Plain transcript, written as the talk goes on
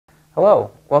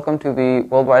Hello, welcome to the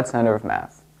Worldwide Center of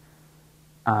Math.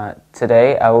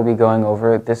 Today I will be going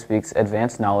over this week's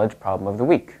Advanced Knowledge Problem of the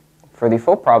Week. For the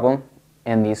full problem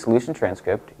and the solution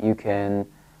transcript, you can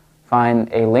find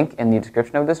a link in the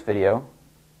description of this video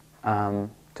to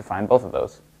find both of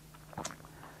those.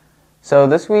 So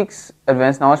this week's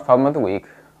Advanced Knowledge Problem of the Week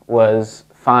was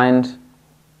find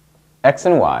x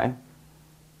and y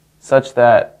such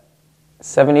that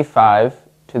 75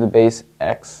 to the base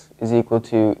x is equal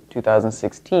to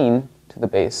 2016 to the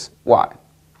base y.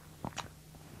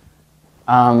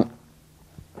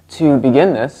 To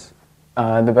begin this,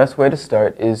 the best way to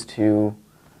start is to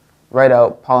write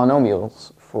out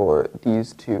polynomials for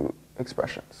these two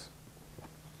expressions.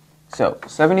 So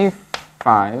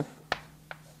 75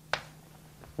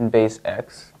 in base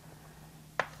x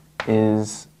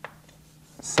is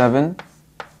 7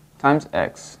 times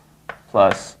x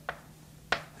plus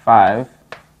 5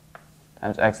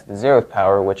 times x to the 0th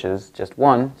power, which is just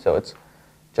 1, so it's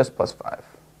just plus 5.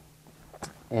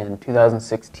 In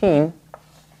 2016,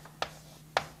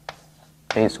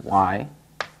 base y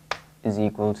is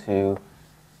equal to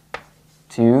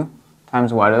 2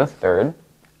 times y to the 3rd.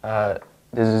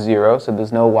 This is 0, so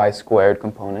there's no y squared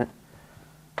component,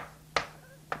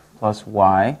 plus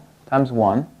y times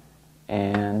 1,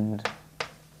 and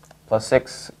plus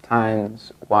 6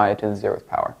 times y to the 0th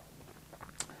power.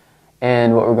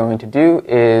 And what we're going to do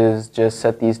is just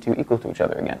set these two equal to each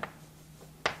other again.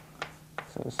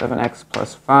 So 7x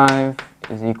plus 5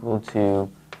 is equal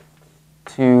to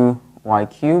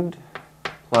 2y cubed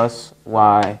plus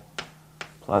y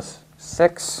plus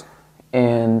 6.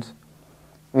 And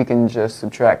we can just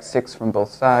subtract 6 from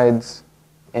both sides,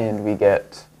 and we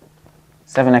get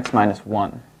 7x minus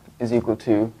 1 is equal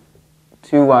to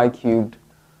 2y cubed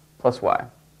plus y.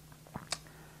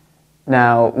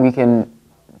 Now we can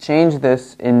change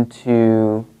this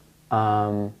into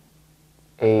a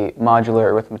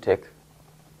modular arithmetic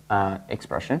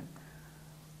expression,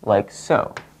 like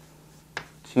so.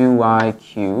 2y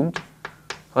cubed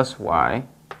plus y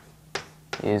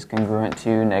is congruent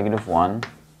to negative 1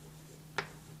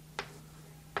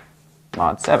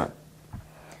 mod 7.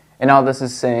 And all this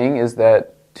is saying is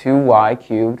that 2y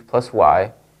cubed plus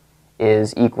y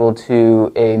is equal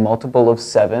to a multiple of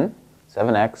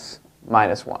 7x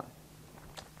minus 1.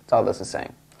 That's all this is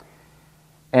saying.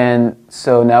 And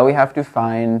so now we have to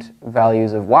find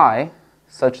values of y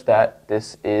such that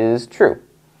this is true.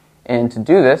 And to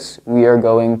do this, we are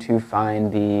going to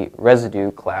find the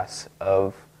residue class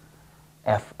of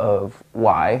f of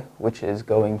y, which is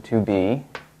going to be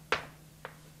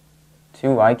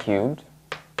 2y cubed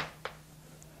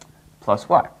plus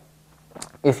y.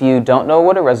 If you don't know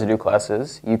what a residue class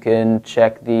is, you can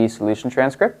check the solution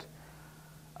transcript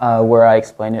where I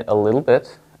explain it a little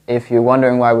bit. If you're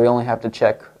wondering why we only have to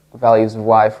check values of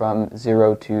y from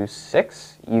 0 to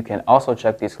 6, you can also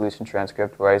check the solution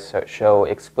transcript where I show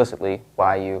explicitly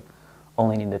why you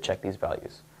only need to check these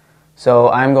values. So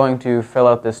I'm going to fill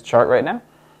out this chart right now,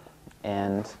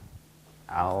 and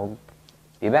I'll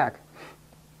be back.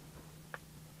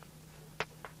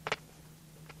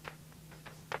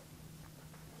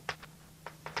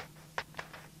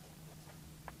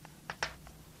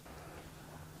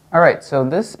 Alright, so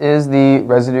this is the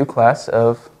residue class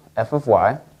of f of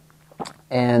y.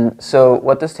 And so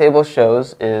what this table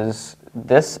shows is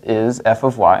this is f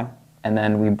of y, and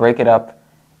then we break it up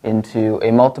into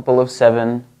a multiple of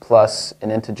 7 plus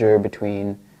an integer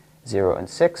between 0 and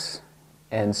 6.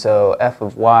 And so f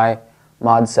of y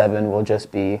mod 7 will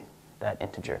just be that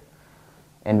integer.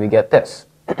 And we get this.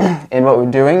 And what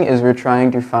we're doing is we're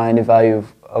trying to find a value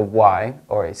of y,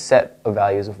 or a set of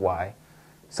values of y,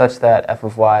 such that f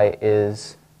of y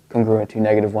is congruent to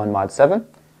negative 1 mod 7.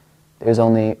 There's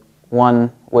only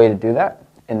one way to do that,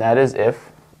 and that is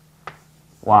if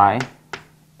y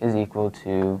is equal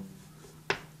to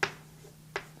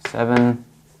 7,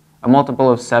 a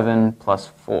multiple of 7 plus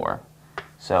 4.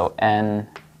 So n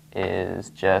is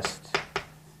just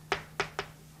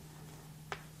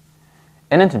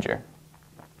an integer.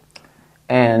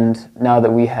 And now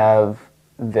that we have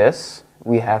this,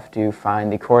 we have to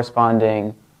find the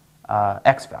corresponding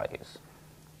x values.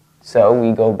 So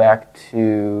we go back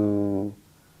to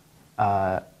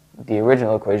the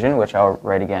original equation, which I'll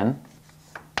write again.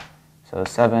 So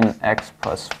 7x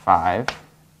plus 5.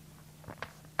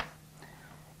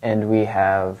 And we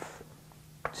have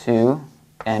 2,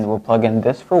 and we'll plug in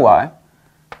this for y.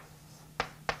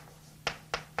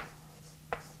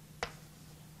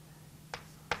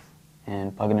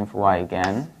 And plug it in for y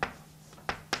again.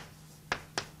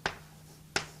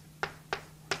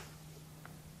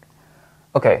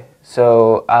 Okay,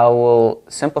 so I will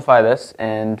simplify this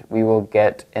and we will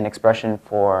get an expression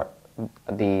for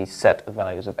the set of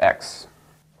values of x.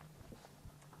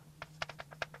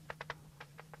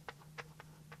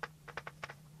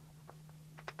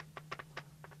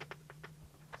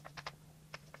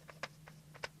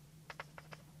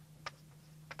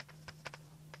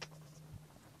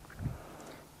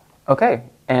 Okay,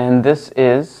 and this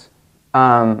is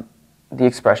the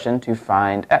expression to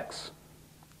find x.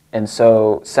 And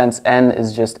so since n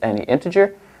is just any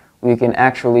integer, we can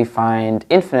actually find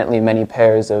infinitely many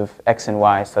pairs of x and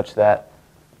y such that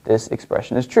this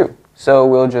expression is true. So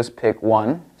we'll just pick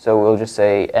 1. So we'll just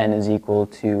say n is equal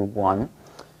to 1.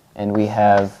 And we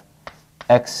have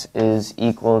x is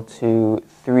equal to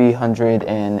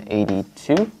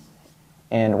 382.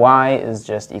 And y is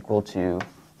just equal to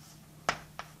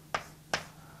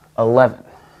 11.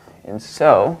 And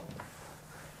so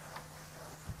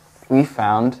we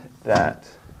found that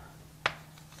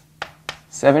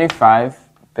 75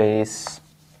 base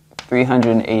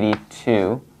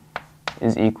 382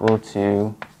 is equal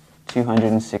to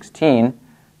 216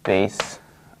 base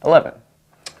 11,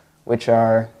 which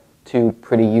are two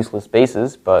pretty useless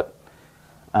bases, but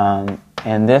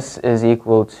and this is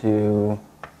equal to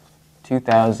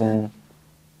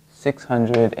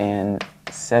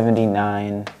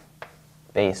 2,679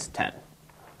 base 10,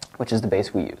 which is the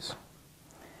base we use.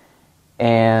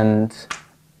 And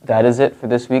that is it for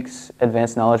this week's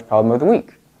Advanced Knowledge Problem of the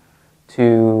Week.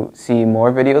 To see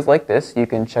more videos like this, you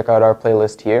can check out our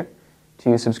playlist here.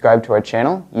 To subscribe to our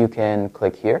channel, you can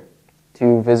click here.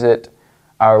 To visit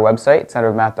our website,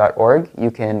 centerofmath.org,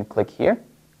 you can click here.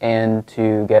 And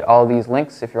to get all these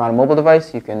links, if you're on a mobile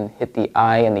device, you can hit the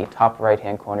I in the top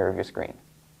right-hand corner of your screen.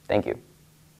 Thank you.